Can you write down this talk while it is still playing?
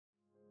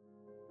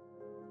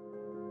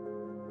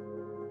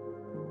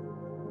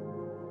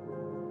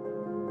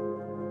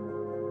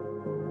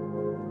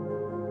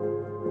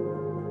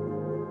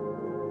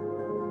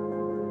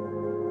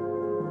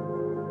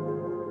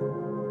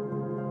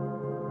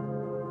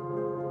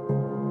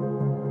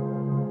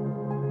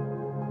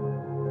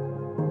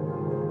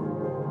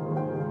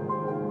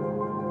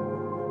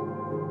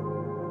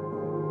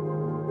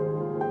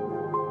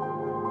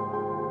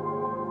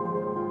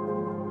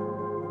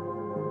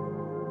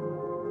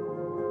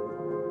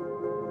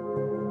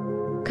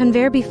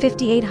Convair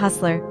B-58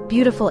 Hustler,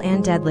 beautiful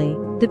and deadly.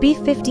 The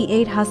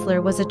B-58 Hustler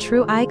was a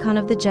true icon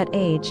of the jet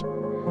age.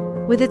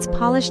 With its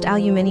polished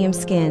aluminium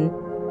skin,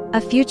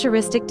 a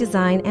futuristic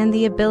design and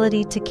the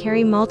ability to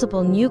carry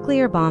multiple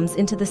nuclear bombs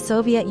into the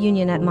Soviet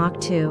Union at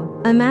Mach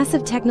 2, a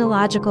massive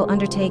technological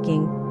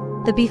undertaking,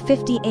 the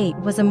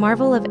B-58 was a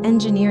marvel of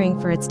engineering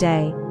for its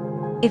day.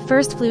 It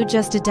first flew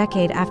just a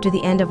decade after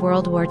the end of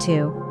World War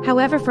II.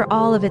 However, for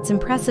all of its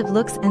impressive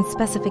looks and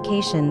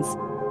specifications,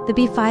 the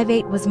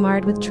B-58 was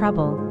marred with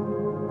trouble,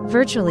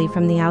 virtually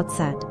from the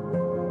outset.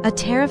 A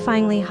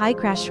terrifyingly high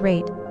crash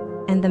rate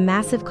and the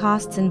massive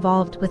costs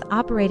involved with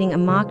operating a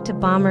Mach 2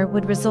 bomber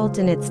would result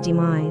in its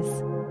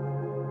demise.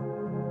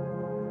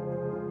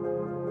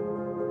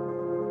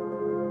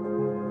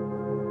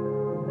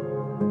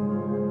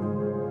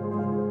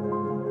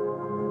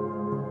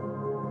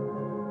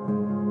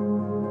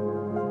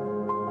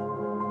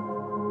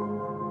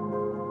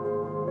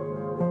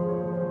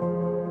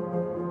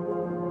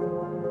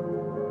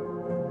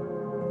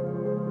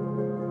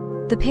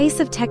 The pace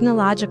of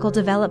technological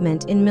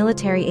development in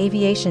military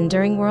aviation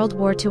during World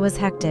War II was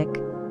hectic.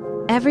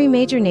 Every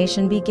major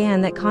nation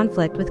began that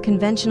conflict with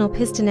conventional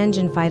piston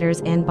engine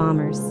fighters and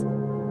bombers.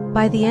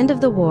 By the end of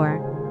the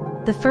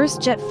war, the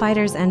first jet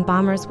fighters and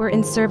bombers were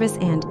in service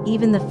and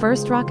even the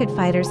first rocket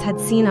fighters had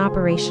seen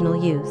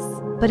operational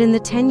use. But in the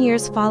 10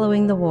 years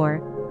following the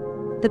war,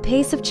 the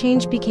pace of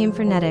change became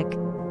frenetic,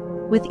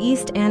 with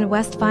East and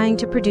West vying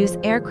to produce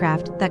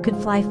aircraft that could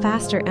fly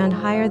faster and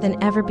higher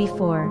than ever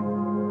before.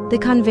 The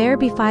Convair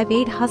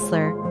B-58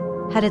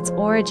 Hustler had its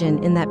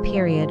origin in that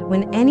period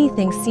when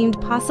anything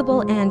seemed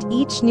possible and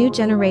each new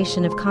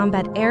generation of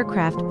combat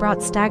aircraft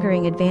brought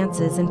staggering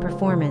advances in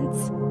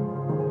performance.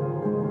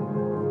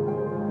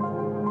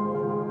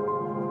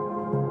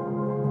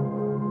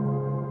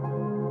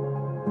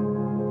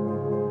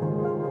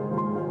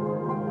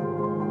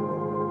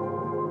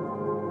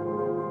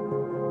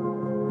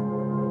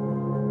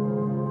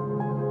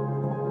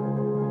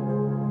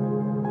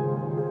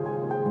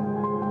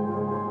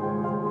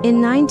 In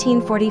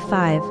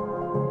 1945,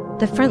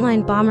 the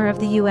frontline bomber of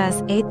the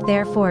U.S. 8th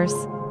Air Force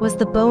was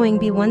the Boeing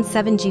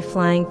B-17G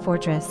Flying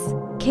Fortress,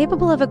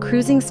 capable of a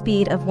cruising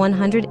speed of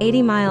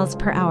 180 miles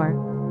per hour,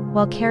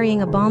 while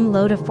carrying a bomb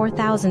load of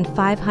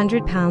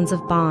 4,500 pounds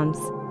of bombs.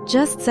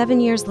 Just 7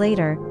 years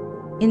later,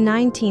 in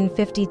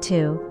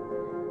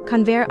 1952,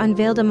 Convair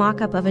unveiled a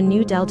mock-up of a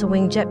new Delta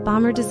Wing jet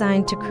bomber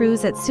designed to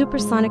cruise at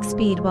supersonic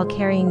speed while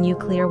carrying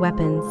nuclear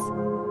weapons.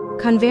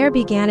 Convair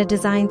began a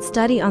design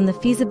study on the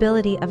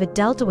feasibility of a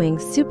Delta Wing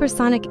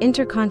supersonic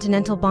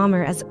intercontinental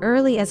bomber as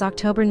early as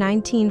October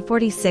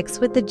 1946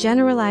 with the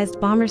Generalized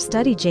Bomber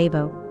Study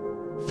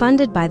JBO,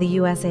 funded by the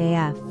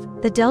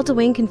USAF. The Delta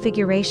Wing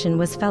configuration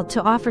was felt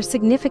to offer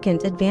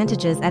significant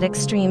advantages at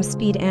extreme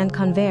speed, and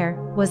Convair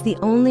was the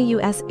only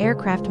U.S.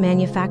 aircraft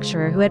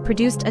manufacturer who had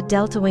produced a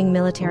Delta Wing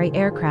military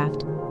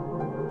aircraft,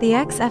 the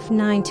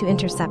XF-92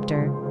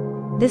 Interceptor.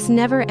 This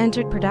never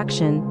entered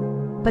production,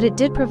 but it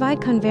did provide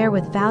Convair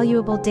with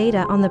valuable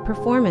data on the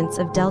performance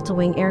of Delta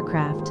Wing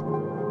aircraft.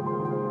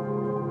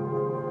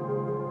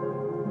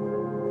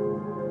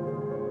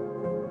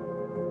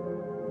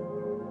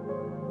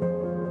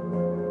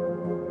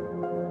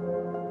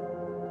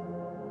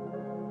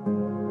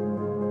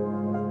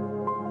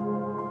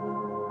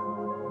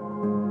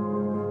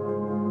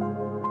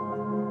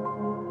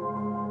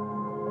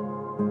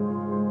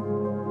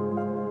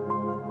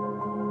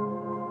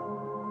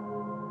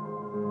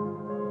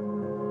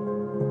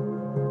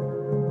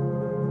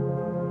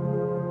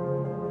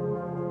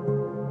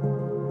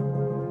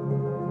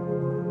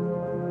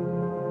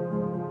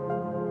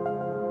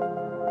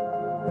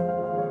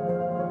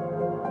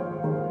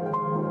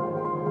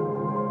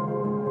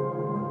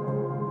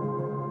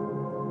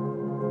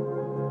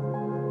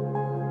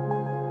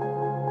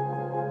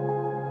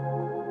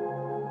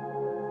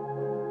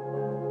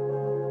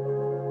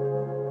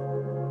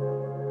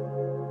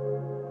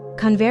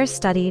 Convair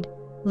studied,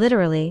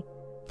 literally,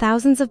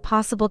 thousands of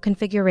possible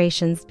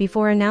configurations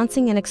before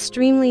announcing an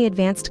extremely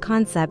advanced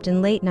concept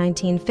in late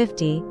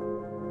 1950.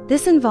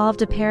 This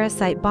involved a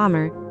parasite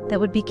bomber that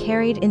would be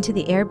carried into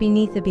the air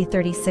beneath the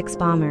B-36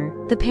 bomber.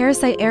 The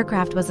parasite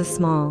aircraft was a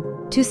small,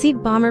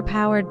 two-seat bomber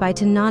powered by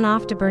two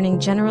non-afterburning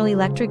General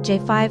Electric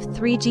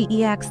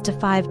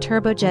J53GEX-5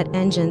 turbojet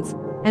engines,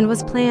 and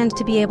was planned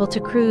to be able to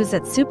cruise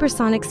at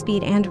supersonic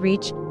speed and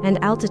reach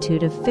an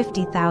altitude of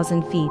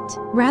 50,000 feet.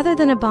 Rather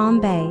than a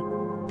bomb bay,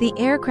 the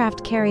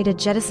aircraft carried a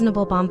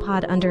jettisonable bomb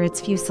pod under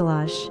its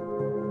fuselage.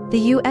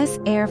 The U.S.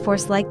 Air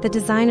Force liked the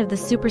design of the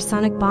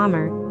supersonic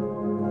bomber,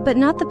 but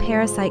not the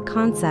parasite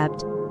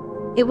concept.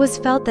 It was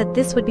felt that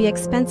this would be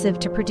expensive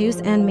to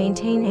produce and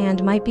maintain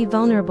and might be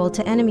vulnerable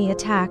to enemy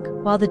attack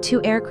while the two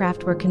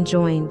aircraft were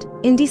conjoined.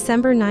 In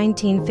December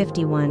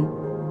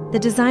 1951, the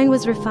design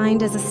was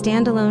refined as a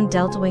standalone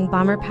Delta Wing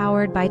bomber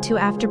powered by two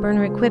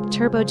afterburner-equipped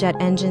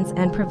turbojet engines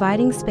and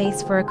providing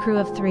space for a crew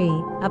of three,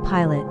 a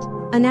pilot,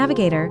 a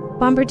navigator,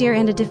 bombardier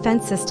and a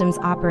defense systems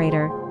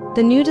operator.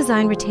 The new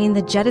design retained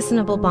the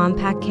jettisonable bomb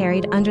pack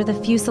carried under the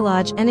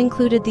fuselage and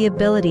included the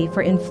ability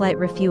for in-flight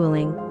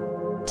refueling.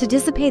 to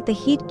dissipate the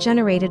heat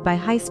generated by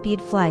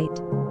high-speed flight.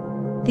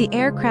 The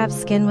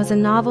aircraft's skin was a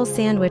novel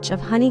sandwich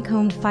of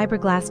honeycombed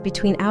fiberglass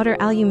between outer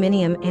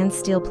aluminium and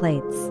steel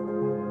plates.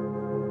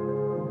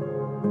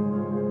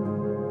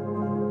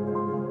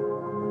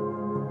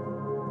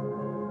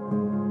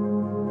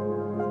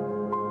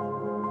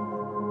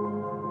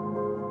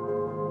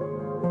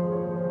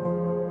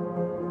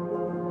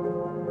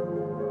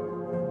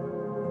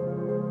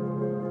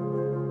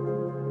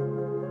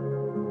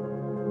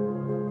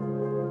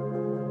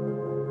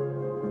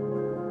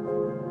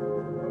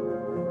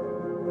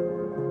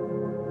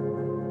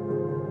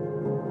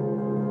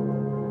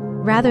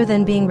 Rather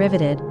than being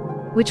riveted,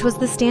 which was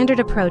the standard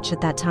approach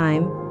at that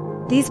time,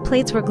 these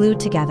plates were glued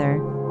together.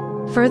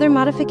 Further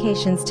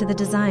modifications to the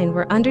design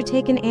were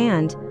undertaken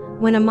and,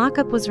 when a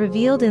mock-up was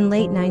revealed in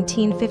late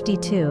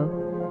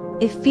 1952,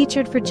 it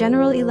featured for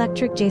General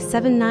Electric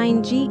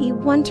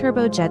J79GE1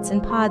 turbojets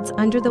and pods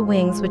under the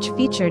wings which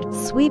featured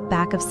sweep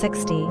back of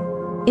 60.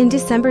 In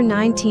December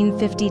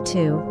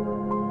 1952,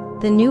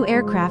 the new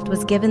aircraft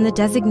was given the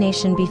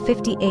designation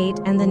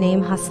B-58 and the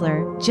name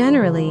Hustler.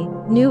 Generally,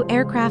 new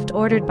aircraft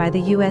ordered by the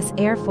U.S.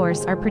 Air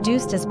Force are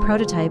produced as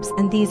prototypes,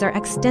 and these are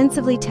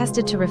extensively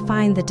tested to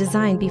refine the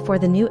design before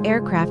the new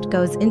aircraft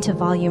goes into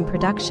volume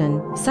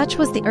production. Such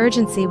was the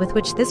urgency with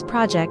which this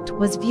project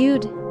was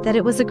viewed that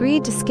it was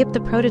agreed to skip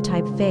the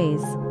prototype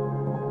phase.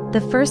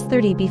 The first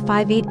 30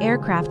 B-58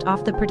 aircraft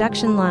off the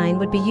production line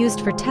would be used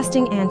for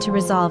testing and to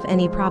resolve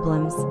any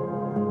problems.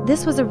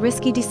 This was a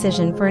risky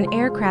decision for an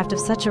aircraft of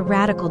such a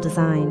radical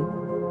design.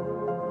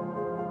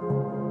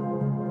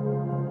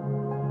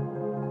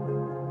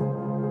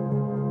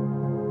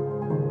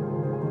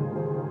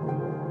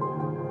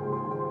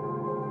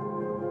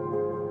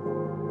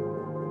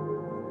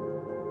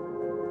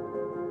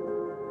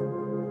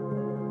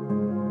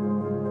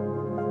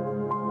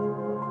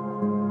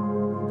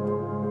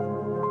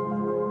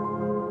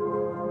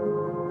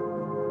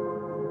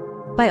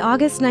 By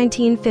August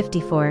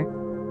 1954,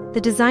 the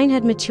design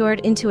had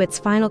matured into its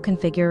final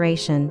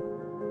configuration.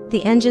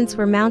 The engines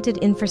were mounted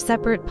in four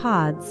separate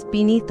pods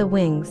beneath the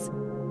wings.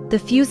 The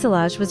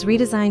fuselage was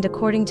redesigned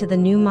according to the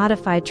new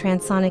modified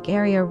transonic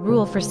area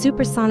rule for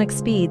supersonic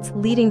speeds,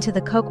 leading to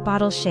the Coke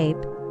bottle shape,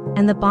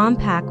 and the bomb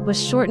pack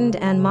was shortened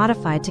and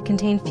modified to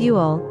contain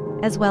fuel,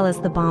 as well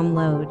as the bomb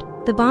load.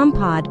 The bomb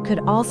pod could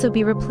also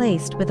be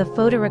replaced with a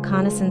photo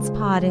reconnaissance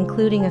pod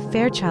including a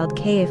Fairchild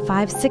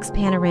Ka-56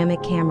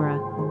 panoramic camera.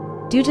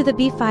 Due to the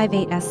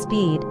B-58's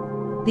speed,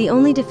 the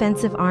only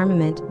defensive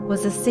armament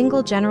was a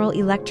single General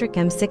Electric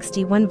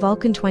M61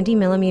 Vulcan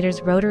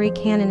 20mm rotary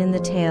cannon in the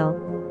tail,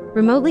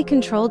 remotely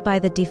controlled by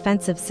the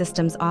Defensive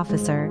Systems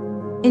Officer.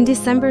 In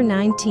December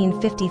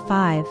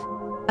 1955,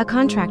 a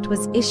contract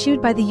was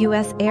issued by the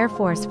U.S. Air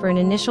Force for an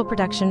initial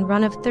production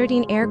run of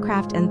 13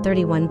 aircraft and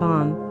 31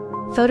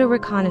 bomb photo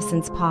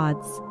reconnaissance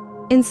pods.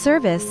 In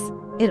service,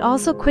 it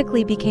also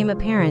quickly became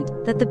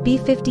apparent that the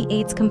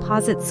B-58's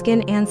composite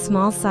skin and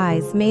small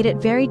size made it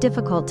very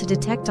difficult to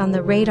detect on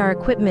the radar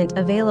equipment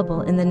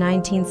available in the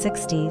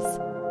 1960s.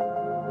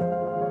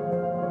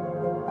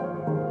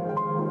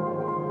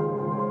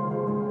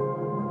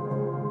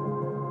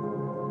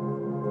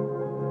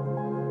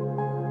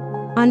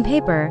 On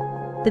paper,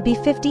 the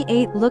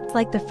B-58 looked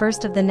like the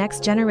first of the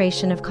next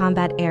generation of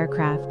combat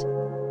aircraft.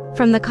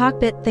 From the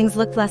cockpit, things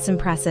looked less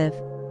impressive.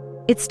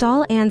 Its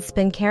stall and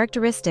spin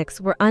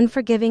characteristics were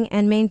unforgiving,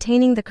 and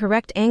maintaining the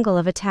correct angle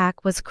of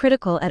attack was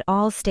critical at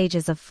all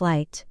stages of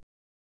flight.